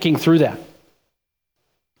way of thinking through that.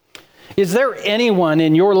 Is there anyone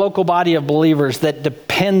in your local body of believers that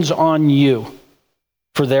depends on you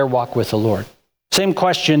for their walk with the Lord? Same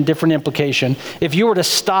question, different implication. If you were to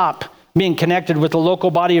stop being connected with the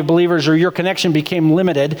local body of believers, or your connection became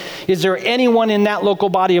limited, is there anyone in that local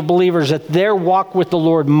body of believers that their walk with the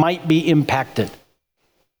Lord might be impacted?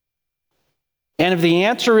 And if the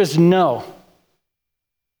answer is no,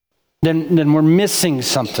 then we're missing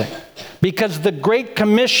something. Because the Great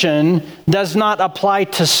Commission does not apply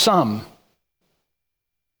to some.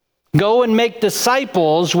 Go and make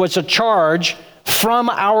disciples was a charge from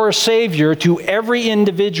our Savior to every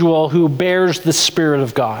individual who bears the Spirit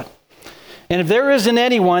of God. And if there isn't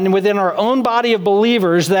anyone within our own body of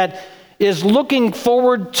believers that is looking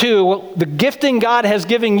forward to the gifting God has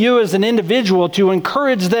given you as an individual to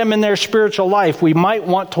encourage them in their spiritual life, we might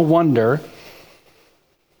want to wonder,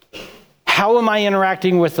 how am I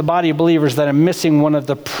interacting with the body of believers that I'm missing one of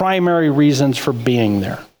the primary reasons for being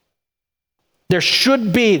there? There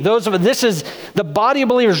should be, this is the body of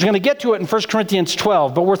believers. We're going to get to it in 1 Corinthians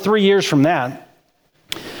 12, but we're 3 years from that.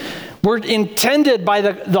 We're intended by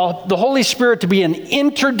the Holy Spirit to be an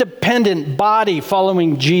interdependent body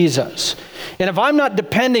following Jesus. And if I'm not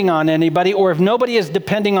depending on anybody, or if nobody is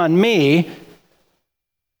depending on me,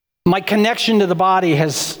 my connection to the body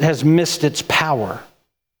has missed its power.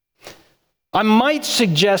 I might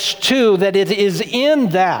suggest, too, that it is in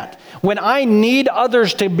that when I need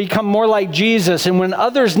others to become more like Jesus, and when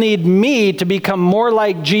others need me to become more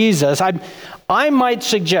like Jesus, I might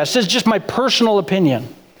suggest, this is just my personal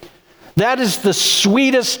opinion, that is the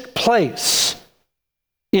sweetest place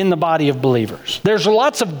in the body of believers. There's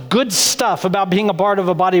lots of good stuff about being a part of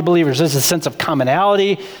a body of believers. There's a sense of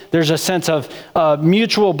commonality. There's a sense of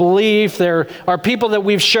mutual belief. There are people that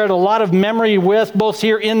we've shared a lot of memory with, both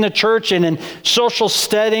here in the church and in social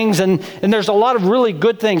settings. And there's a lot of really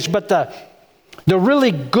good things. But the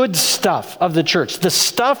really good stuff of the church, the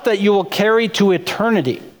stuff that you will carry to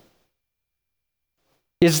eternity,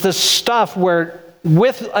 is the stuff where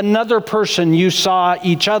with another person you saw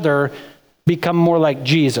each other become more like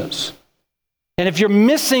Jesus. And if you're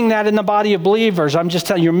missing that in the body of believers, I'm just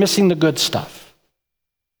telling you, you're missing the good stuff.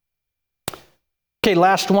 Okay,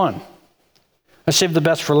 last one. I saved the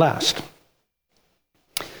best for last.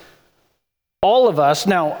 All of us,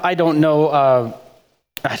 now I don't know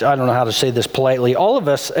how to say this politely. All of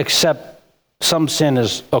us accept some sin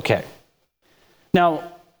is okay.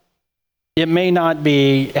 Now, it may not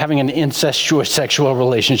be having an incestuous sexual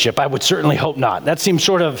relationship. I would certainly hope not. That seems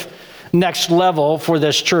sort of next level for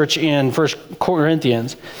this church in 1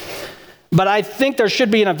 Corinthians. But I think there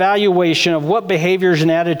should be an evaluation of what behaviors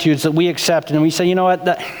and attitudes that we accept, and we say, you know what,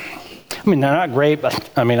 they're not great, but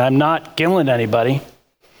I'm not killing anybody.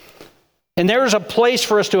 And there's a place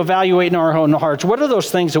for us to evaluate in our own hearts. What are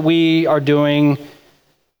those things that we are doing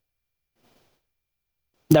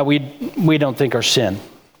that we don't think are sin?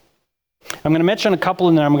 I'm going to mention a couple,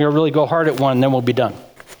 and then I'm going to really go hard at one, and then we'll be done.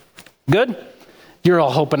 Good? You're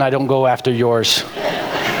all hoping I don't go after yours.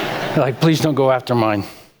 Like, please don't go after mine.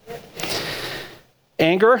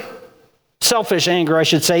 Anger, selfish anger, I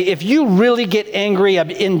should say. If you really get angry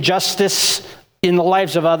at injustice in the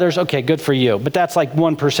lives of others, okay, good for you. But that's like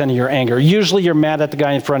 1% of your anger. Usually you're mad at the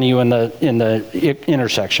guy in front of you in the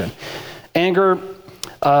intersection. Anger,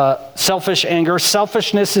 selfish anger.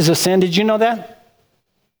 Selfishness is a sin. Did you know that?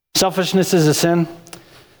 Selfishness is a sin.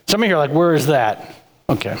 Some of you are like, where is that?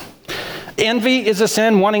 Okay. Envy is a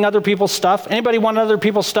sin, wanting other people's stuff. Anybody want other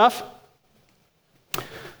people's stuff?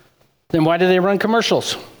 Then why do they run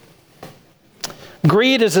commercials?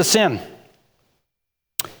 Greed is a sin.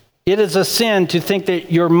 It is a sin to think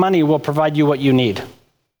that your money will provide you what you need.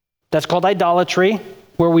 That's called idolatry,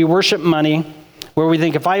 where we worship money, where we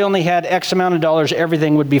think if I only had X amount of dollars,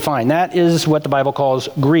 everything would be fine. That is what the Bible calls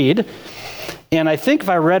greed. And I think if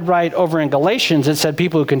I read right over in Galatians, it said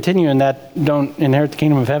people who continue in that don't inherit the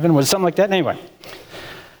kingdom of heaven. Was it something like that? Anyway.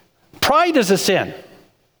 Pride is a sin.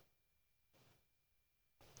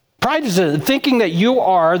 Pride is thinking that you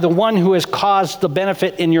are the one who has caused the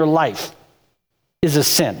benefit in your life is a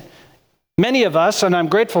sin. Many of us, and I'm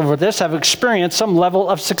grateful for this, have experienced some level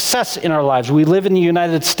of success in our lives. We live in the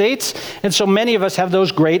United States, and so many of us have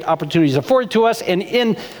those great opportunities afforded to us,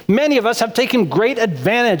 and many of us have taken great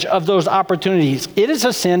advantage of those opportunities. It is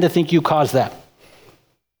a sin to think you caused that.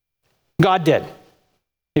 God did.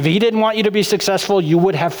 If he didn't want you to be successful, you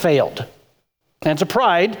would have failed. And it's a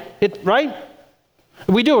pride, right?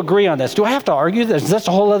 We do agree on this. Do I have to argue this? That's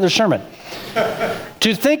a whole other sermon.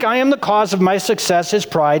 To think I am the cause of my success is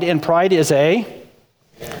pride, and pride is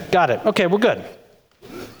Got it. Okay, we're good.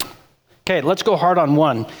 Okay, let's go hard on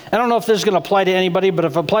one. I don't know if this is going to apply to anybody, but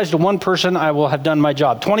if it applies to one person, I will have done my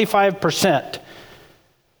job. 25%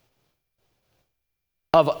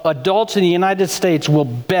 of adults in the United States will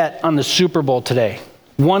bet on the Super Bowl today.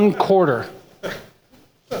 1/4.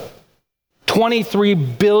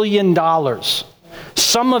 $23 billion.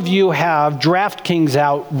 Some of you have DraftKings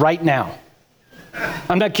out right now.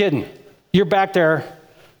 I'm not kidding. You're back there.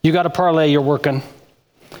 You got a parlay you're working.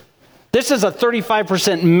 This is a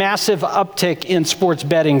 35% massive uptick in sports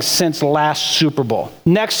betting since last Super Bowl.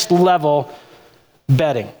 Next level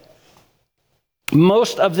betting.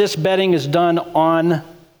 Most of this betting is done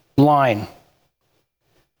online.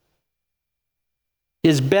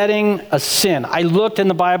 Is betting a sin? I looked in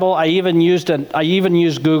the Bible. I even used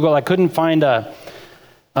Google. I couldn't find a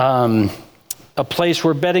place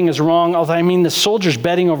where betting is wrong. Although the soldiers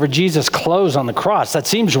betting over Jesus' clothes on the cross. That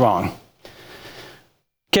seems wrong.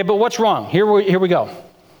 Okay, but what's wrong? Here we go.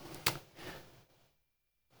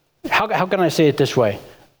 How can I say it this way?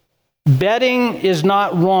 Betting is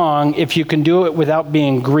not wrong if you can do it without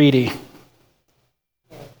being greedy.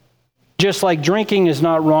 Just like drinking is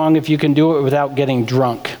not wrong if you can do it without getting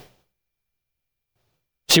drunk.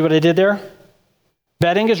 See what I did there?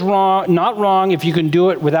 Betting is not wrong if you can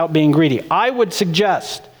do it without being greedy. I would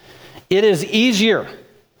suggest it is easier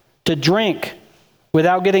to drink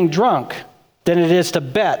without getting drunk than it is to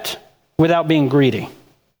bet without being greedy.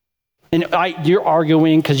 And you're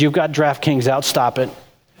arguing because you've got DraftKings out. Stop it.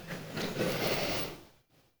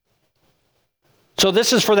 So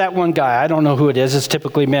this is for that one guy. I don't know who it is. It's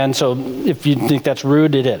typically men. So if you think that's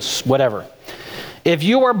rude, it is. Whatever. If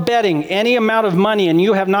you are betting any amount of money and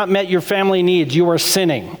you have not met your family needs, you are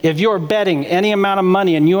sinning. If you are betting any amount of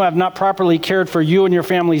money and you have not properly cared for you and your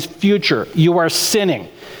family's future, you are sinning.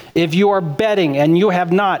 If you are betting and you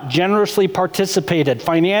have not generously participated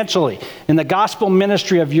financially in the gospel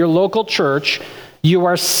ministry of your local church, you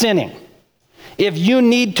are sinning. If you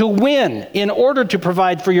need to win in order to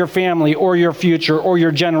provide for your family or your future or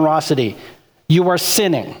your generosity, you are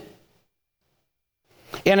sinning.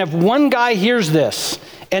 And if one guy hears this,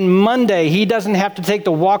 and Monday he doesn't have to take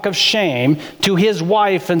the walk of shame to his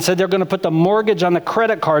wife and say they're going to put the mortgage on the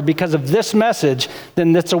credit card because of this message,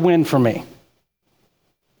 then that's a win for me.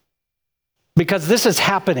 Because this is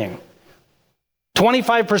happening.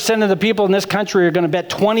 25% of the people in this country are going to bet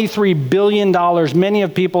 $23 billion. Many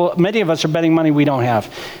of us are betting money we don't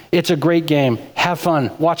have. It's a great game. Have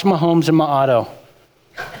fun. Watch Mahomes and Auto.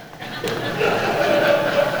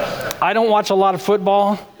 I don't watch a lot of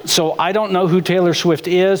football, so I don't know who Taylor Swift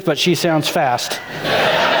is, but she sounds fast.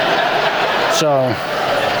 So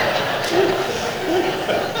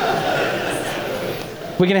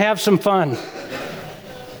we can have some fun.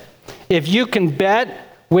 If you can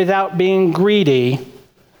bet without being greedy,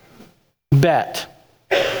 bet.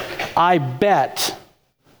 I bet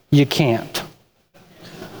you can't.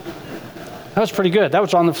 That was pretty good. That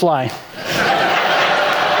was on the fly.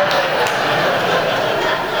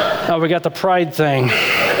 Oh, we got the pride thing.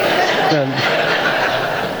 Good.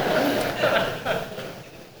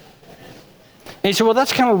 And you say, well,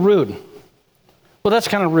 that's kind of rude. Well, that's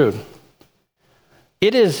kind of rude.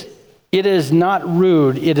 It is not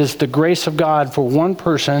rude. It is the grace of God for one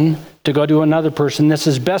person to go to another person. This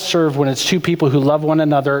is best served when it's two people who love one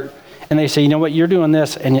another, and they say, you know what, you're doing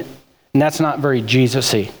this, and that's not very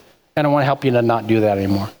Jesus-y. And I want to help you to not do that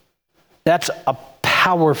anymore. That's a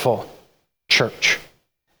powerful church.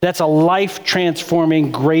 That's a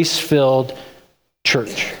life-transforming, grace-filled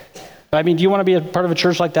church. I mean, do you want to be a part of a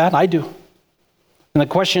church like that? I do. And the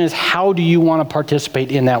question is, how do you want to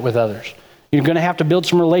participate in that with others? You're going to have to build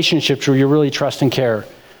some relationships where you really trust and care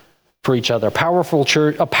for each other. A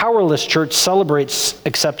powerless church celebrates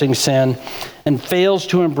accepting sin and fails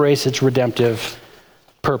to embrace its redemptive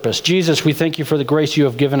purpose. Jesus, we thank you for the grace you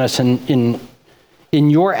have given us in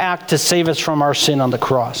your act to save us from our sin on the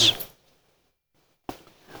cross.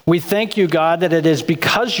 We thank you, God, that it is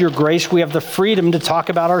because your grace we have the freedom to talk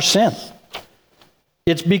about our sin.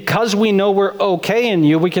 It's because we know we're okay in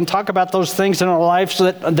you, we can talk about those things in our lives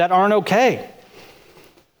that aren't okay.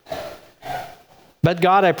 But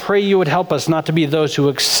God, I pray you would help us not to be those who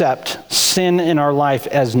accept sin in our life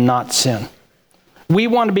as not sin. We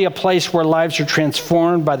want to be a place where lives are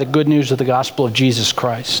transformed by the good news of the gospel of Jesus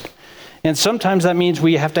Christ. And sometimes that means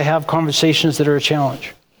we have to have conversations that are a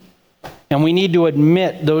challenge. And we need to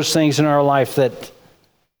admit those things in our life that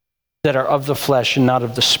are of the flesh and not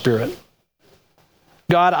of the spirit.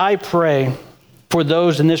 God, I pray for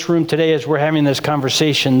those in this room today as we're having this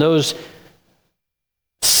conversation, those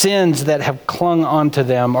sins that have clung onto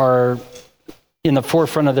them are in the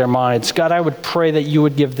forefront of their minds. God, I would pray that you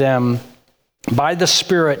would give them, by the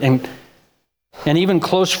Spirit and even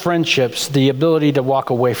close friendships, the ability to walk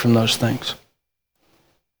away from those things.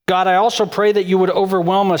 God, I also pray that you would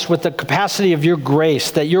overwhelm us with the capacity of your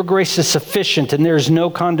grace, that your grace is sufficient and there is no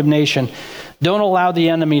condemnation. Don't allow the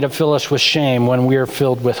enemy to fill us with shame when we are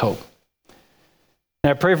filled with hope.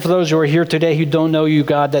 And I pray for those who are here today who don't know you,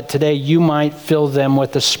 God, that today you might fill them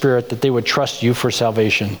with the Spirit, that they would trust you for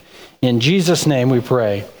salvation. In Jesus' name we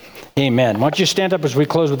pray. Amen. Why don't you stand up as we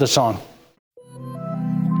close with a song?